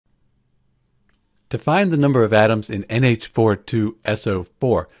To find the number of atoms in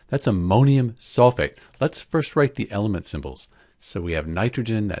NH4 that's ammonium sulfate. Let's first write the element symbols. So we have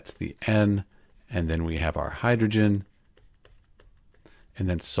nitrogen, that's the N, and then we have our hydrogen, and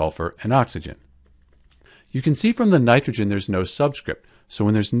then sulfur and oxygen. You can see from the nitrogen there's no subscript. So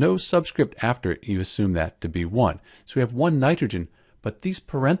when there's no subscript after it, you assume that to be 1. So we have 1 nitrogen, but these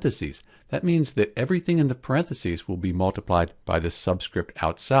parentheses, that means that everything in the parentheses will be multiplied by the subscript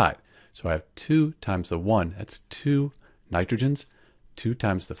outside. So I have 2 times the 1, that's 2 nitrogens. 2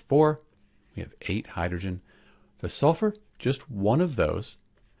 times the 4, we have 8 hydrogen. The sulfur, just 1 of those,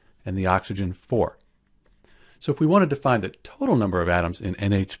 and the oxygen 4. So if we wanted to find the total number of atoms in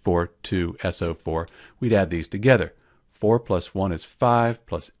NH4 we'd add these together. 4 plus 1 is 5,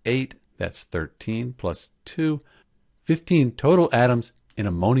 plus 8, that's 13, plus 2, 15 total atoms in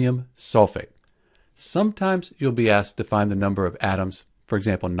ammonium sulfate. Sometimes you'll be asked to find the number of atoms, for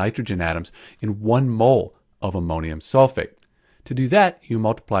example nitrogen atoms, in 1 mole of ammonium sulfate. To do that, you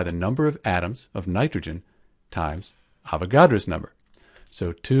multiply the number of atoms of nitrogen times Avogadro's number.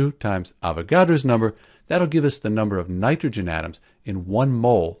 So 2 times Avogadro's number, that'll give us the number of nitrogen atoms in 1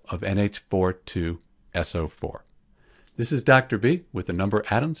 mole of NH4 This is Dr. B with the number of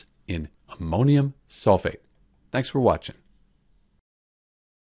atoms in ammonium sulfate. Thanks for watching.